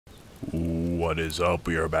What is up?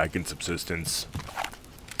 We are back in Subsistence.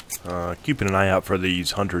 Keeping an eye out for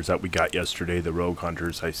these hunters that we got yesterday, the rogue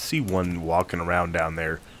hunters. I see one walking around down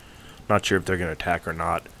there. Not sure if they're going to attack or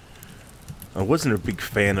not. I wasn't a big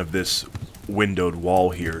fan of this windowed wall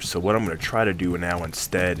here, so what I'm going to try to do now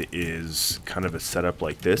instead is kind of a setup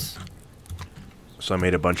like this. So I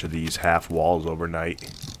made a bunch of these half walls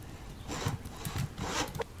overnight.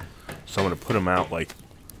 So I'm going to put them out like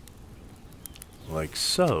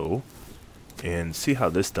so, and see how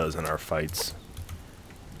this does in our fights.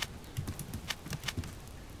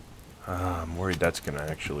 I'm worried that's going to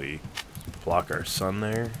actually block our sun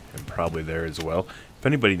there, and probably there as well. If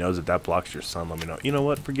anybody knows if that blocks your sun, let me know. You know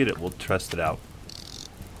what? Forget it. We'll test it out.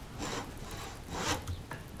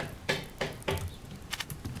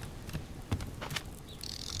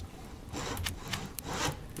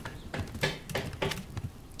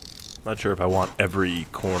 Not sure if I want every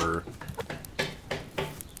corner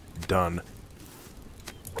done.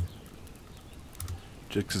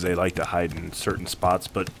 Just because they like to hide in certain spots,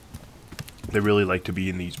 but they really like to be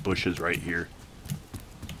in these bushes right here.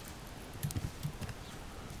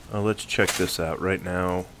 Let's check this out right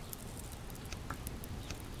now.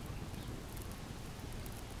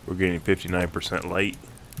 We're getting 59% light.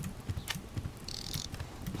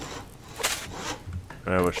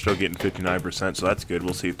 We're still getting 59%, so that's good.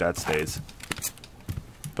 We'll see if that stays.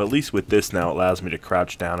 But at least with this now, it allows me to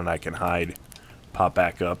crouch down and I can hide, pop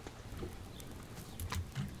back up.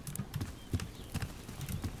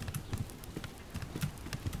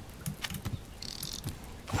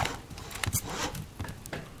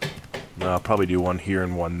 I'll probably do one here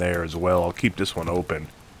and one there as well. I'll keep this one open,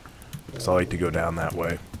 because I like to go down that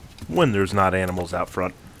way when there's not animals out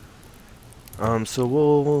front. So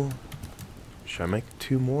we'll... Should I make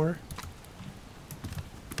 2 more?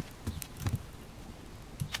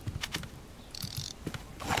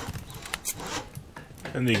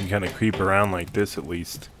 And they can kind of creep around like this at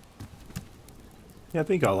least. Yeah, I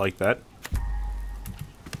think I'll like that.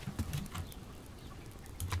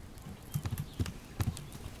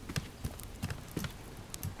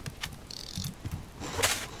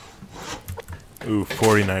 Ooh,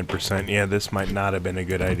 49%. Yeah, this might not have been a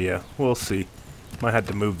good idea. We'll see. Might have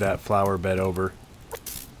to move that flower bed over.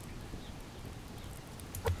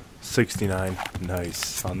 69.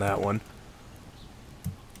 Nice on that one.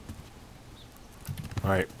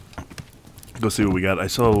 Alright. Go see what we got. I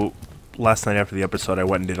saw last night after the episode, I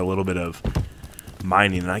went and did a little bit of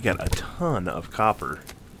mining, and I got a ton of copper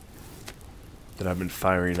that I've been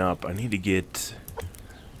firing up. I need to get...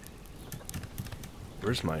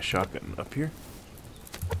 Where's my shotgun? Up here?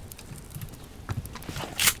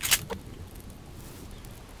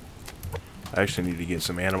 I actually need to get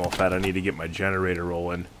some animal fat. I need to get my generator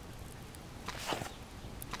rolling.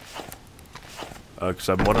 Because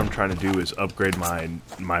what I'm trying to do is upgrade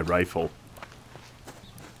my rifle.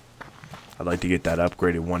 I'd like to get that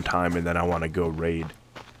upgraded one time, and then I want to go raid.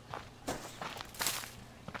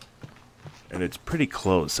 And it's pretty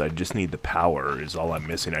close. I just need the power is all I'm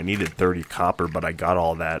missing. I needed 30 copper, but I got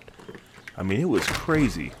all that. I mean, it was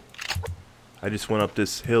crazy. I just went up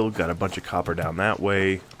this hill, got a bunch of copper down that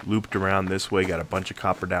way, looped around this way, got a bunch of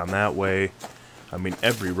copper down that way. I mean,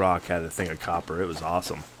 every rock had a thing of copper. It was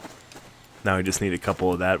awesome. Now I just need a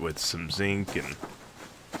couple of that with some zinc, and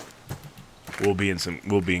we'll be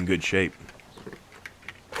in good shape.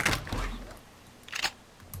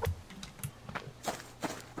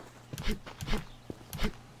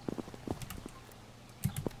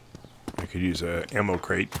 I could use a ammo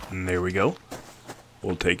crate, and there we go.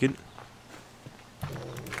 We'll take it.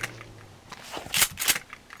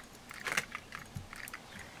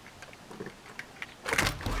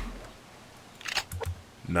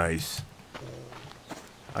 Nice.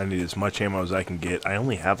 I need as much ammo as I can get. I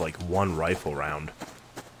only have like 1 rifle round,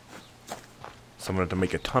 so I'm going to have to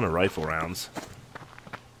make a ton of rifle rounds.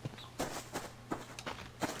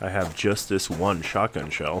 I have just this 1 shotgun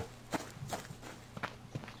shell.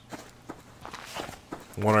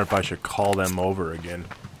 I wonder if I should call them over again.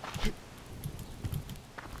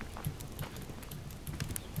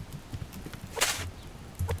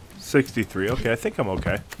 $63. Okay, I think I'm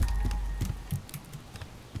okay.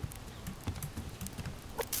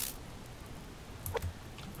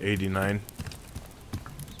 $89.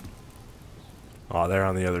 Oh, they're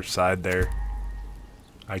on the other side there.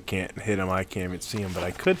 I can't hit them. I can't even see them, but I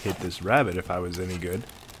could hit this rabbit if I was any good.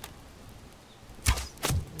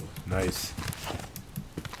 Nice.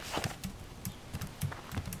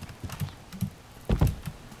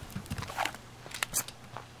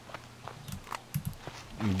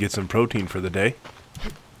 Get some protein for the day.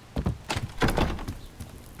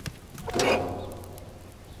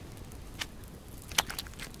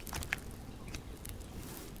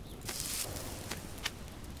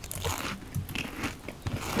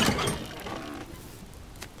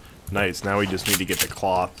 Nice, now we just need to get the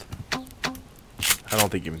cloth. I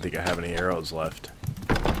don't even think I have any arrows left.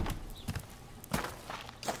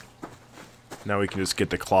 Now we can just get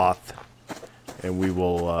the cloth, and we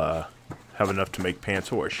will have enough to make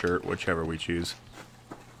pants or a shirt, whichever we choose.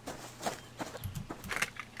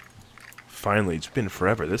 Finally, it's been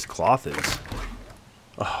forever. This cloth is...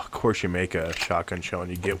 Oh, of course you make a shotgun shell and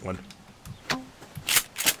you get one.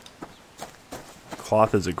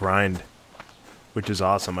 Cloth is a grind, which is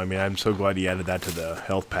awesome. I mean, I'm so glad he added that to the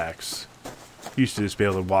health packs. You used to just be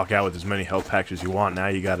able to walk out with as many health packs as you want. Now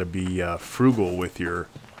you got to be frugal with your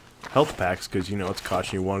health packs because, you know, it's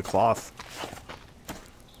costing you one cloth.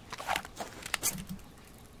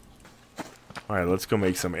 Alright, let's go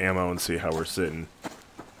make some ammo and see how we're sitting.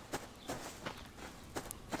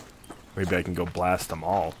 Maybe I can go blast them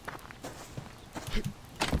all.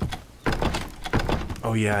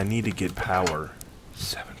 Oh yeah, I need to get power.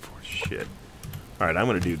 7-4, shit. Alright, I'm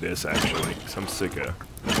gonna do this actually, because I'm sick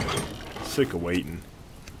of waiting.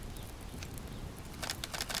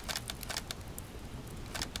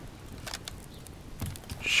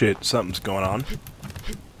 Shit, something's going on.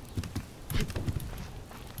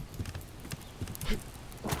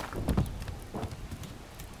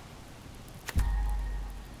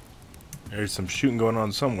 There's some shooting going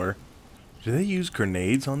on somewhere. Do they use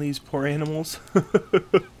grenades on these poor animals? A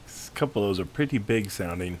couple of those are pretty big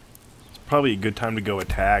sounding. It's probably a good time to go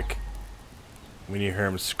attack when you hear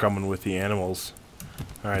them scrumming with the animals.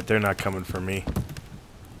 Alright, they're not coming for me.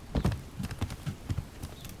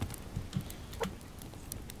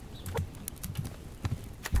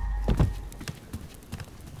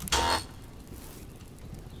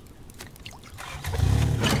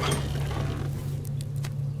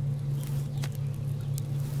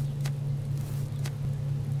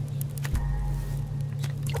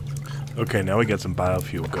 Okay, now we got some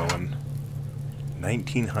biofuel going.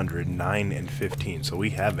 1900, 9, and 15. So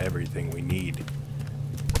we have everything we need.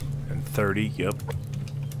 And 30, yep.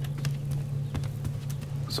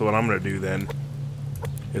 So what I'm going to do then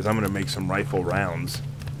is I'm going to make some rifle rounds.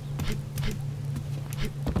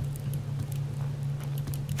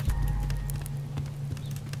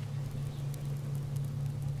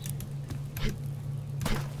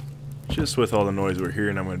 Just with all the noise we're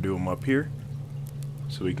hearing, I'm going to do them up here.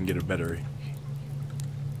 So we can get a better,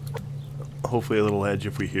 hopefully a little edge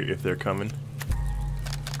if they're coming.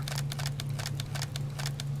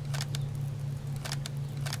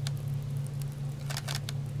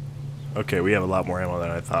 Okay, we have a lot more ammo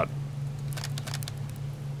than I thought.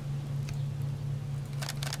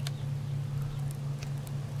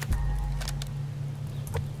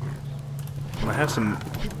 I have some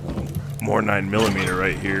more 9mm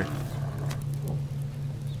right here.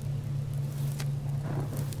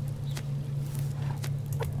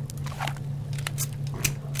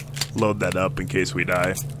 Load that up in case we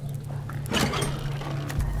die.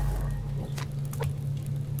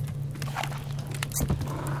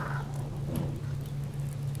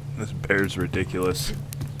 This bear's ridiculous.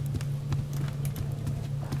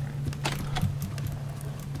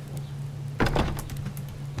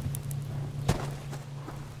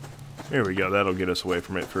 There we go, that'll get us away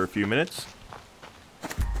from it for a few minutes.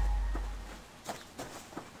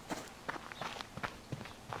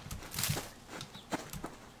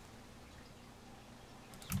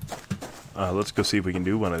 Let's go see if we can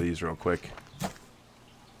do one of these real quick.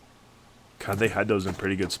 God, they had those in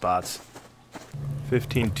pretty good spots.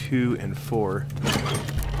 15, 2, and 4.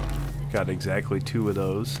 Got exactly 2 of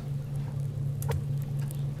those.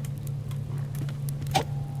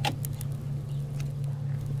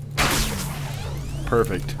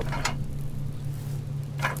 Perfect.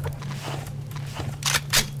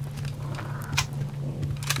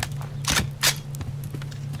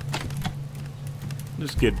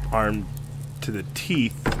 Just get armed to the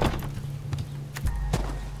teeth.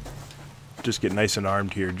 Just get nice and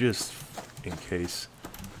armed here, just in case.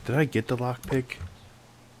 Did I get the lockpick?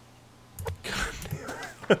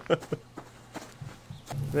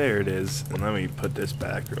 There it is. And let me put this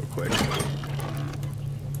back real quick.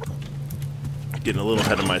 Getting a little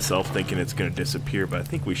ahead of myself, thinking it's going to disappear, but I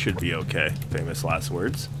think we should be okay. Famous last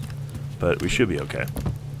words. But we should be okay.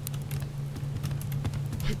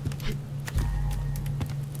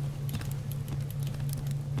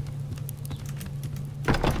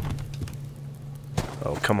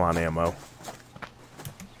 Oh, come on, ammo.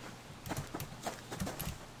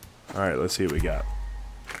 Alright, let's see what we got.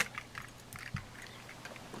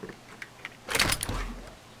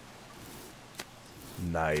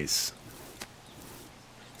 Nice.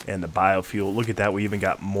 And the biofuel, look at that, we even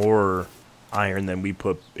got more iron than we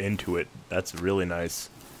put into it. That's really nice.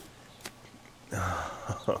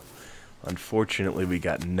 Unfortunately, we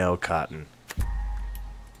got no cotton.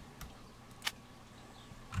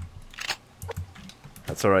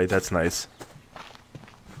 That's alright, that's nice.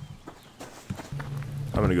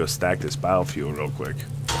 I'm gonna go stack this biofuel real quick.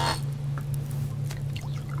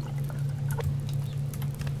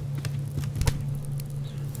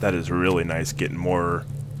 That is really nice, getting more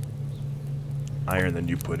iron than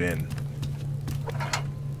you put in.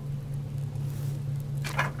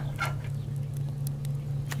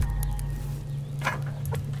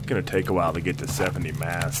 It's gonna take a while to get to 70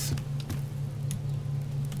 mass.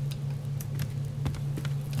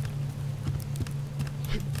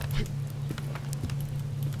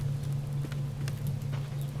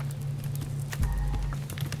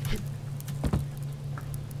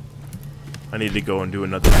 I need to go and do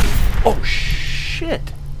another... Oh,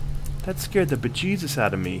 shit! That scared the bejesus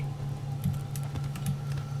out of me.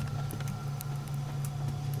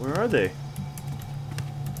 Where are they?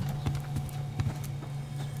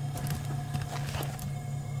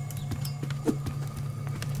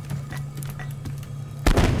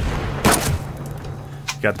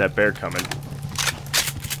 Got that bear coming.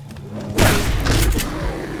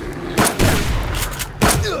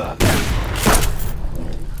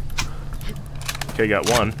 Okay, got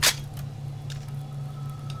one.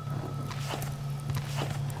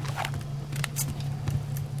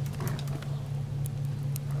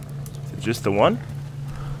 Is it just the one?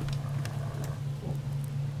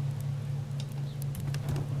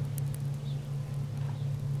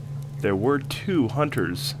 There were 2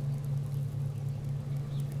 hunters.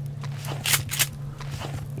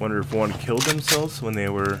 Wonder if one killed themselves when they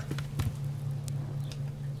were...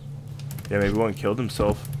 Yeah, maybe one killed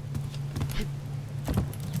himself.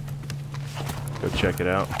 Go check it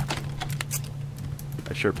out.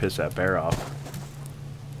 I sure pissed that bear off.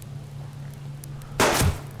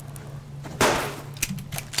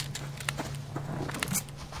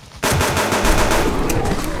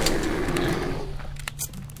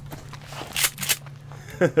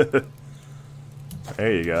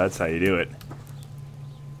 There you go, that's how you do it.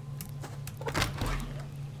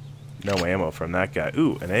 No ammo from that guy.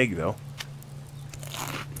 Ooh, an egg though.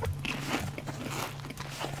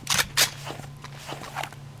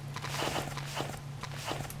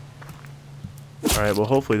 Alright, well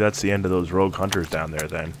hopefully that's the end of those rogue hunters down there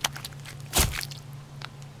then.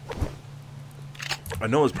 I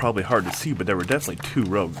know it's probably hard to see, but there were definitely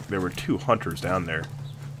 2 hunters down there.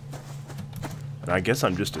 And I guess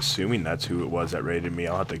I'm just assuming that's who it was that raided me.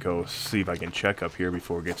 I'll have to go see if I can check up here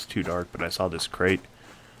before it gets too dark, but I saw this crate.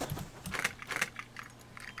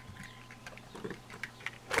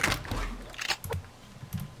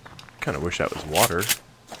 Kinda wish that was water.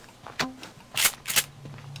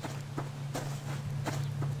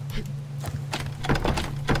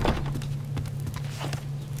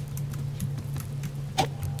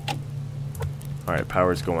 Alright,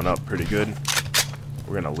 power's going up pretty good.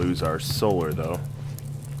 We're gonna lose our solar though.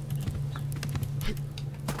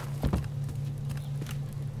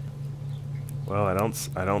 Well, I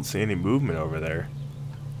don't see any movement over there.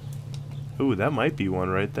 Ooh, that might be one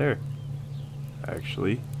right there.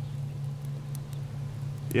 Actually.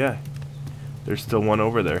 Yeah. There's still one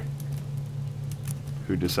over there.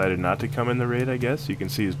 Who decided not to come in the raid, I guess. You can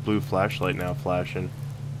see his blue flashlight now flashing.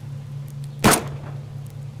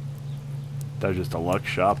 That was just a luck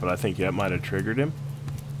shot, but I think that might have triggered him.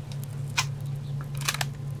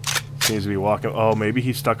 Seems to be walking... Oh, maybe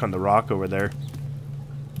he's stuck on the rock over there.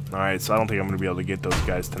 Alright, so I don't think I'm going to be able to get those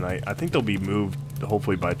guys tonight. I think they'll be moved,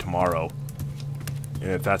 hopefully, by tomorrow.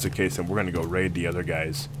 And if that's the case, then we're going to go raid the other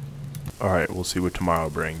guys. Alright, we'll see what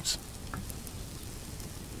tomorrow brings.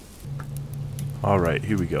 Alright,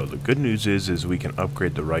 here we go. The good news is we can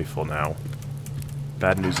upgrade the rifle now.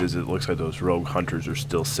 Bad news is it looks like those rogue hunters are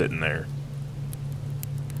still sitting there.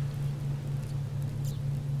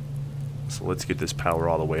 So let's get this power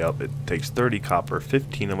all the way up. It takes 30 copper,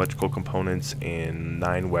 15 electrical components, and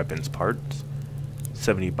 9 weapons parts,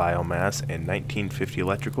 70 biomass, and 1950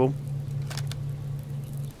 electrical.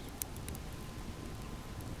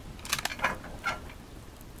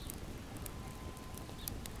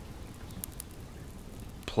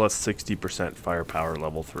 Plus 60% firepower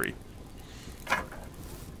level 3.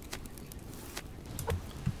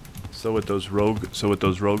 So with those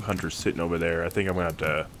rogue hunters sitting over there, I think I'm gonna have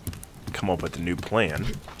to come up with a new plan.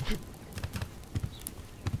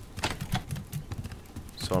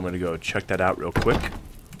 So I'm gonna go check that out real quick.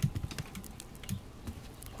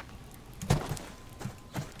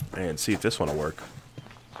 And see if this one will work.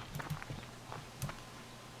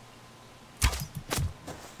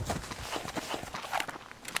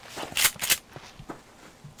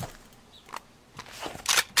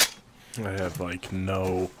 have like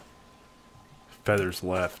no feathers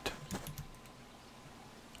left.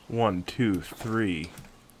 1, 2, 3.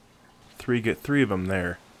 Get 3 of them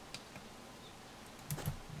there.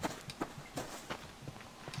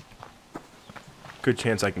 Good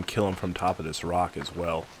chance I can kill him from top of this rock as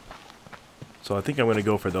well. So I think I'm going to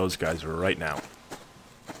go for those guys right now.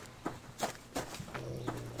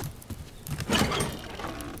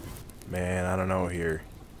 Man, I don't know here.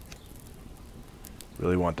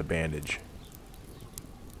 Really want the bandage.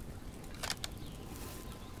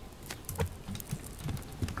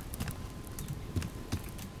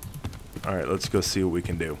 Alright, let's go see what we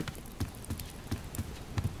can do.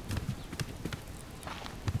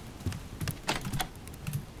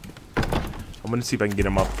 I'm gonna see if I can get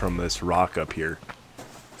him up from this rock up here.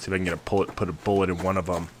 See if I can get put a bullet in one of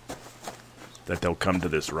them, that they'll come to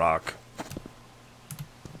this rock.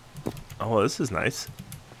 Oh, well, this is nice.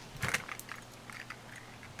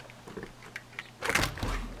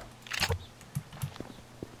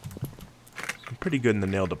 I'm pretty good in the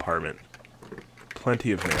nail department.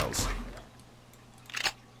 Plenty of nails.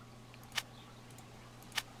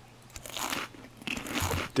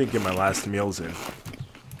 Didn't get my last meals in.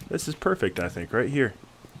 This is perfect, I think, right here.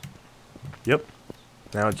 Yep.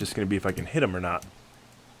 Now it's just going to be if I can hit him or not.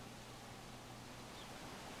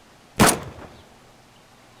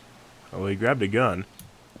 Oh, he grabbed a gun.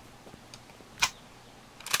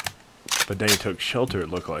 But then he took shelter, it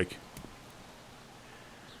looked like.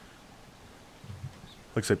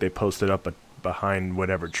 Looks like they posted up behind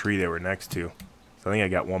whatever tree they were next to. So I think I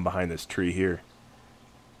got one behind this tree here.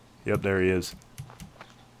 Yep, there he is.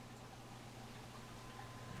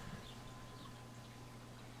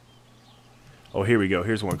 Oh, here we go.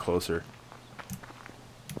 Here's one closer.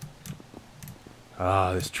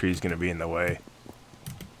 Ah, this tree's gonna be in the way.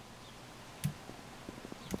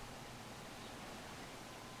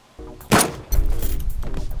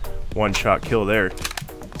 One shot kill there.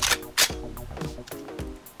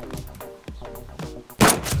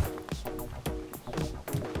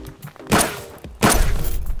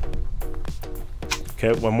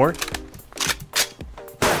 Okay, one more.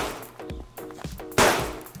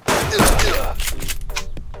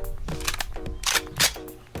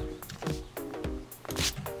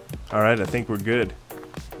 Alright, I think we're good.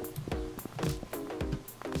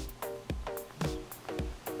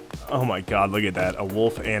 Oh my god, look at that. A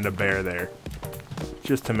wolf and a bear there.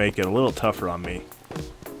 Just to make it a little tougher on me.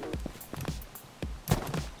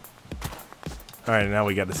 Alright, now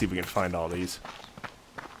we got to see if we can find all these.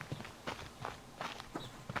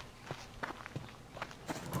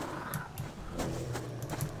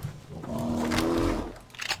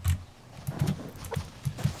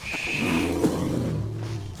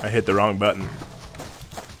 I hit the wrong button.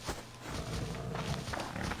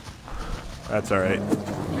 That's alright.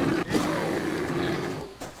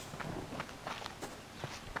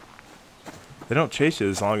 They don't chase you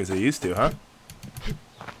as long as they used to, huh?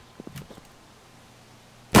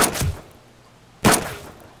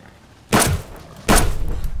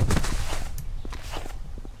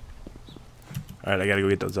 Alright, I gotta go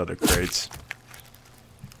get those other crates.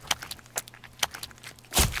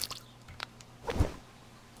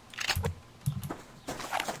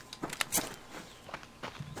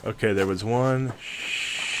 Okay, there was one.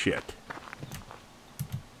 Shit.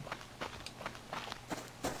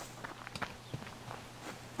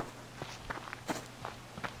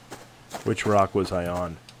 Which rock was I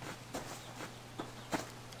on?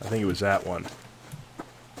 I think it was that one.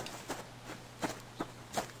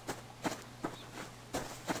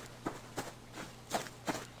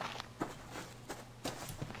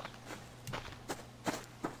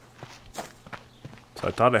 So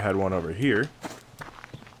I thought I had one over here.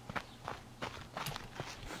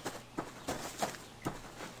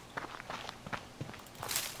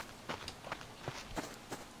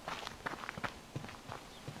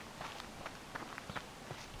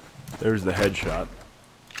 There's the headshot.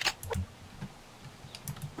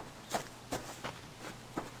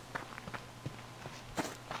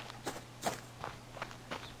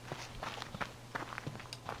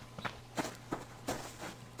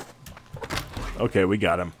 Okay, we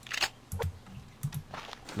got him.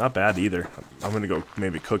 Not bad either. I'm gonna go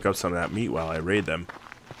maybe cook up some of that meat while I raid them.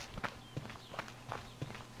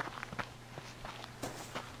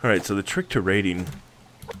 Alright, so the trick to raiding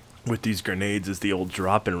with these grenades is the old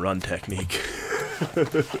drop and run technique.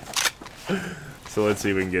 So let's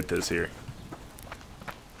see if we can get this here.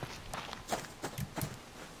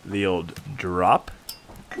 The old drop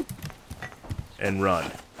and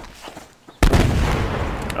run.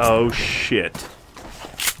 Oh shit.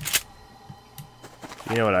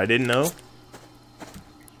 You know what I didn't know?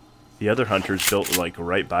 The other hunters built like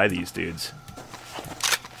right by these dudes.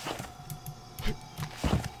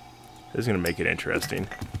 This is gonna make it interesting.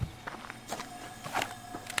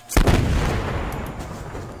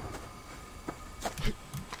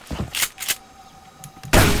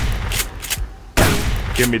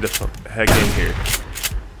 Get me the heck in here.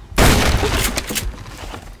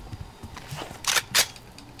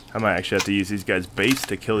 I might actually have to use these guys' base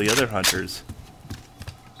to kill the other hunters.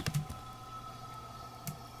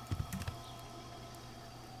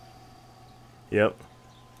 Yep.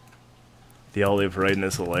 They all live right in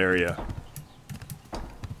this little area.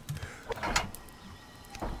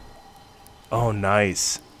 Oh,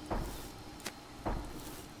 nice.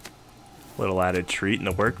 Little added treat in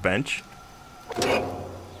the workbench.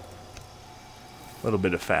 Little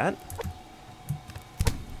bit of fat.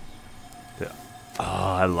 Oh,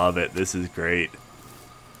 I love it. This is great.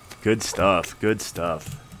 Good stuff. Good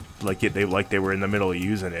stuff. Like they were in the middle of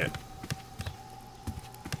using it.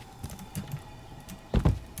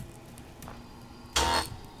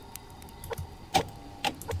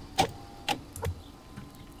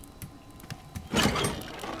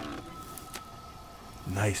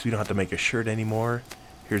 Nice. We don't have to make a shirt anymore.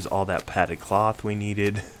 Here's all that padded cloth we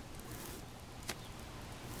needed.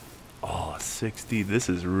 Oh, 60. This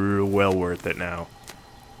is real well worth it now.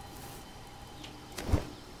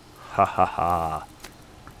 Ha ha ha.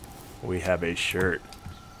 We have a shirt.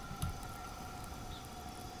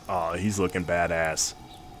 Oh, he's looking badass.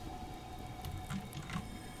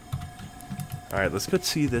 Alright, let's go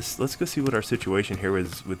see this. Let's go see what our situation here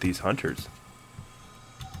is with these hunters.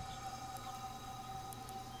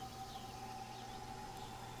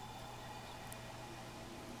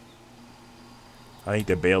 I think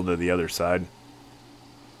they bailed to the other side.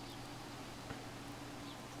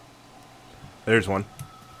 There's one.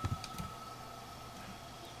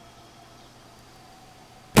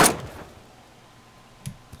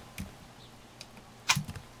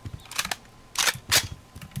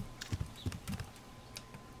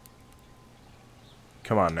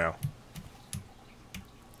 Come on now.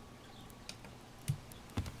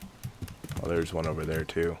 Oh, there's one over there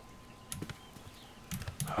too.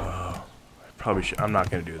 Probably should. I'm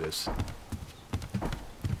not going to do this.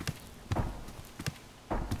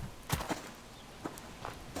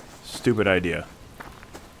 Stupid idea.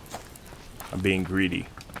 I'm being greedy.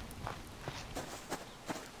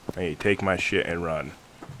 Hey, take my shit and run.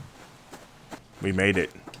 We made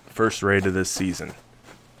it. First raid of this season.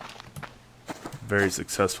 Very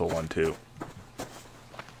successful one too.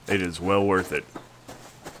 It is well worth it.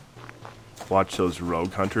 Watch those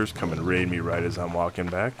rogue hunters come and raid me right as I'm walking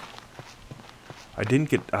back. I didn't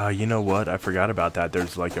get, you know what, I forgot about that.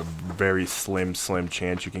 There's like a very slim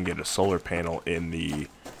chance you can get a solar panel in the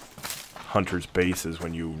hunter's bases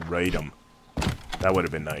when you raid them. That would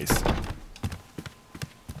have been nice.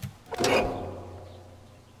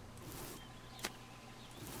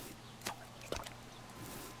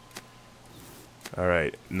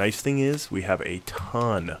 Alright, nice thing is we have a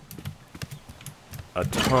ton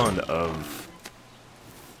of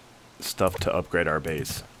stuff to upgrade our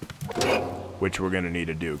base. Which we're going to need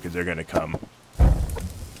to do, because they're going to come.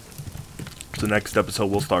 So next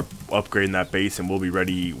episode, we'll start upgrading that base, and we'll be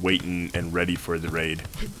ready, waiting, and ready for the raid.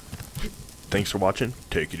 Thanks for watching.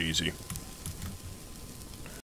 Take it easy.